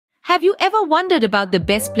Have you ever wondered about the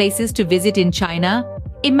best places to visit in China?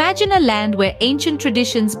 Imagine a land where ancient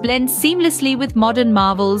traditions blend seamlessly with modern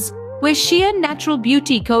marvels, where sheer natural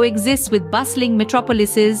beauty coexists with bustling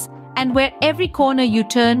metropolises, and where every corner you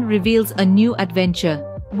turn reveals a new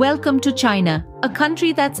adventure. Welcome to China, a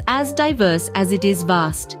country that's as diverse as it is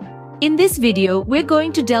vast. In this video, we're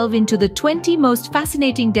going to delve into the 20 most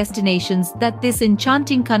fascinating destinations that this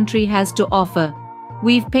enchanting country has to offer.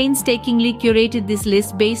 We've painstakingly curated this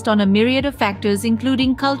list based on a myriad of factors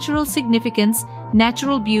including cultural significance,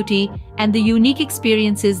 natural beauty, and the unique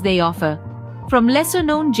experiences they offer. From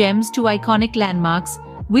lesser-known gems to iconic landmarks,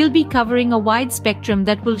 we'll be covering a wide spectrum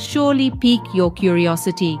that will surely pique your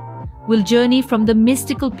curiosity. We'll journey from the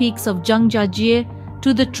mystical peaks of Zhangjiajie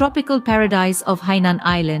to the tropical paradise of Hainan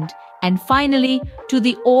Island, and finally to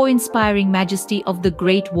the awe-inspiring majesty of the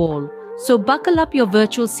Great Wall. So buckle up your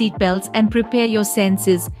virtual seatbelts and prepare your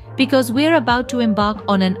senses, because we're about to embark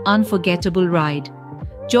on an unforgettable ride.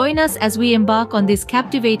 Join us as we embark on this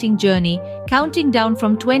captivating journey, counting down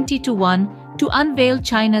from 20 to 1 to unveil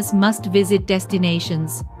China's must-visit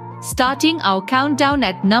destinations. Starting our countdown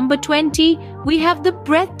at number 20, we have the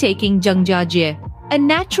breathtaking Zhangjiajie, a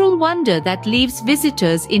natural wonder that leaves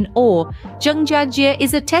visitors in awe. Zhangjiajie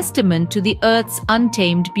is a testament to the Earth's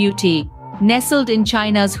untamed beauty. Nestled in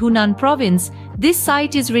China's Hunan province, this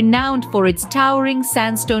site is renowned for its towering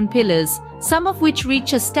sandstone pillars, some of which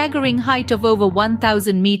reach a staggering height of over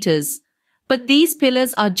 1,000 meters. But these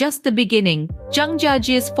pillars are just the beginning.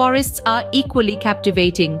 Zhangjiajie's forests are equally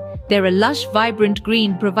captivating. They're a lush, vibrant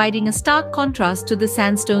green, providing a stark contrast to the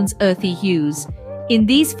sandstone's earthy hues. In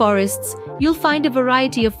these forests, you'll find a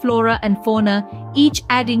variety of flora and fauna, each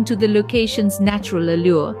adding to the location's natural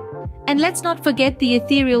allure. And let's not forget the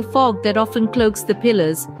ethereal fog that often cloaks the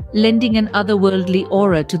pillars, lending an otherworldly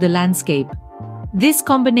aura to the landscape. This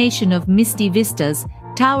combination of misty vistas,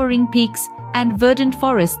 towering peaks, and verdant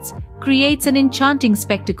forests creates an enchanting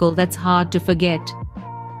spectacle that's hard to forget.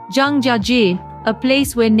 Zhangjiajie, a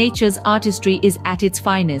place where nature's artistry is at its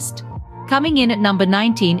finest. Coming in at number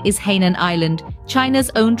 19 is Hainan Island,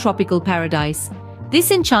 China's own tropical paradise. This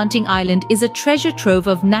enchanting island is a treasure trove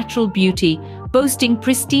of natural beauty, boasting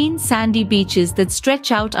pristine sandy beaches that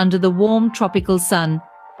stretch out under the warm tropical sun.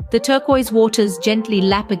 The turquoise waters gently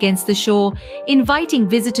lap against the shore, inviting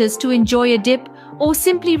visitors to enjoy a dip or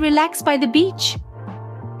simply relax by the beach.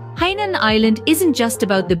 Hainan Island isn't just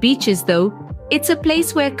about the beaches though, it's a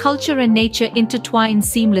place where culture and nature intertwine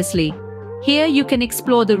seamlessly. Here you can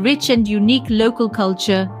explore the rich and unique local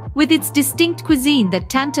culture, with its distinct cuisine that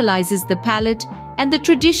tantalizes the palate and the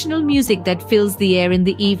traditional music that fills the air in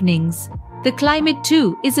the evenings. The climate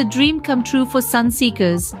too is a dream come true for sun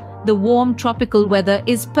seekers. The warm tropical weather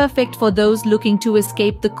is perfect for those looking to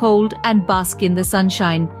escape the cold and bask in the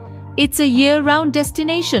sunshine. It's a year-round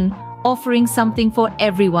destination, offering something for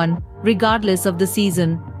everyone, regardless of the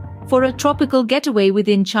season. For a tropical getaway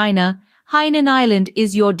within China, Hainan Island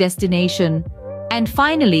is your destination. And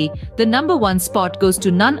finally, the number one spot goes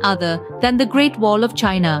to none other than the Great Wall of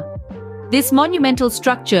China. This monumental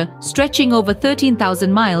structure, stretching over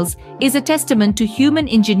 13,000 miles, is a testament to human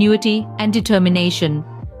ingenuity and determination.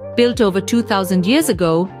 Built over 2,000 years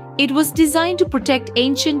ago, it was designed to protect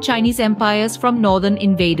ancient Chinese empires from northern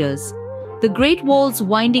invaders. The Great Wall's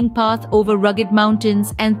winding path over rugged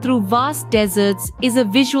mountains and through vast deserts is a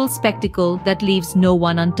visual spectacle that leaves no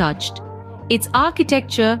one untouched. Its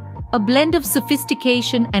architecture, a blend of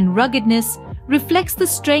sophistication and ruggedness, reflects the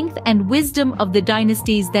strength and wisdom of the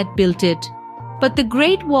dynasties that built it. But the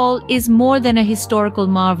Great Wall is more than a historical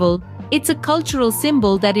marvel. It's a cultural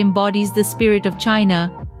symbol that embodies the spirit of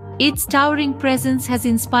China. Its towering presence has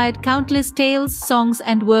inspired countless tales, songs,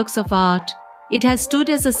 and works of art. It has stood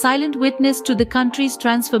as a silent witness to the country's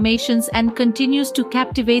transformations and continues to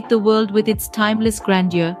captivate the world with its timeless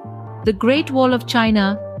grandeur. The Great Wall of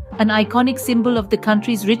China, an iconic symbol of the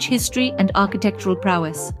country's rich history and architectural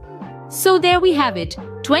prowess. So there we have it,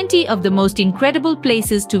 20 of the most incredible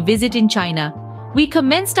places to visit in China. We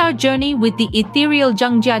commenced our journey with the ethereal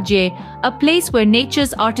Zhangjiajie, a place where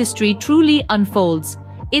nature's artistry truly unfolds.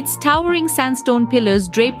 Its towering sandstone pillars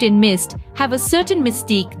draped in mist have a certain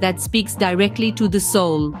mystique that speaks directly to the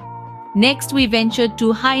soul. Next, we ventured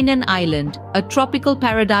to Hainan Island, a tropical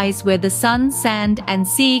paradise where the sun, sand, and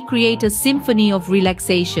sea create a symphony of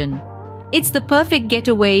relaxation. It's the perfect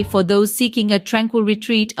getaway for those seeking a tranquil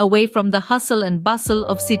retreat away from the hustle and bustle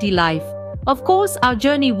of city life. Of course, our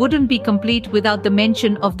journey wouldn't be complete without the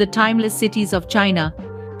mention of the timeless cities of China.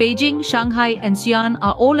 Beijing, Shanghai, and Xi'an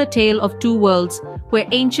are all a tale of two worlds, where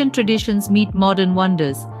ancient traditions meet modern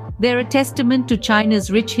wonders. They're a testament to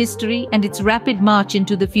China's rich history and its rapid march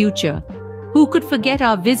into the future. Who could forget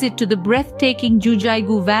our visit to the breathtaking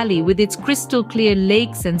Jiuzhaigou Valley with its crystal-clear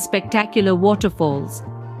lakes and spectacular waterfalls?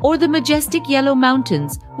 Or the majestic Yellow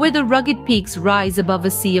Mountains, where the rugged peaks rise above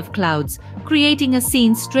a sea of clouds, creating a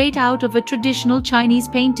scene straight out of a traditional Chinese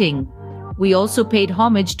painting? We also paid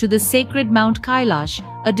homage to the sacred Mount Kailash,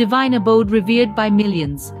 a divine abode revered by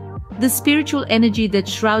millions. The spiritual energy that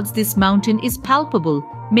shrouds this mountain is palpable,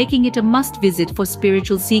 making it a must-visit for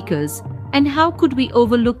spiritual seekers. And how could we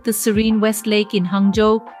overlook the serene West Lake in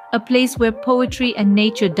Hangzhou, a place where poetry and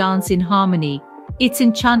nature dance in harmony? Its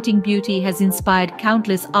enchanting beauty has inspired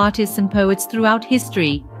countless artists and poets throughout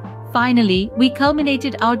history. Finally, we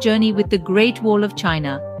culminated our journey with the Great Wall of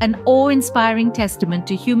China, an awe-inspiring testament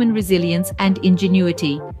to human resilience and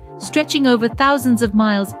ingenuity. Stretching over thousands of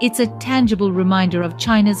miles, it's a tangible reminder of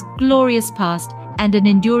China's glorious past and an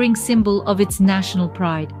enduring symbol of its national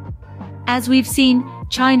pride. As we've seen,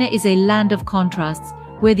 China is a land of contrasts,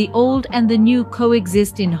 where the old and the new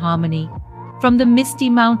coexist in harmony. From the misty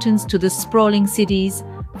mountains to the sprawling cities,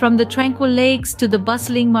 from the tranquil lakes to the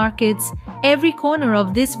bustling markets, every corner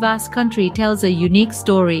of this vast country tells a unique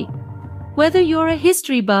story. Whether you're a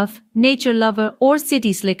history buff, nature lover, or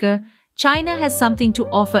city slicker, China has something to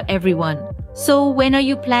offer everyone. So when are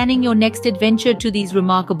you planning your next adventure to these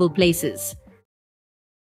remarkable places?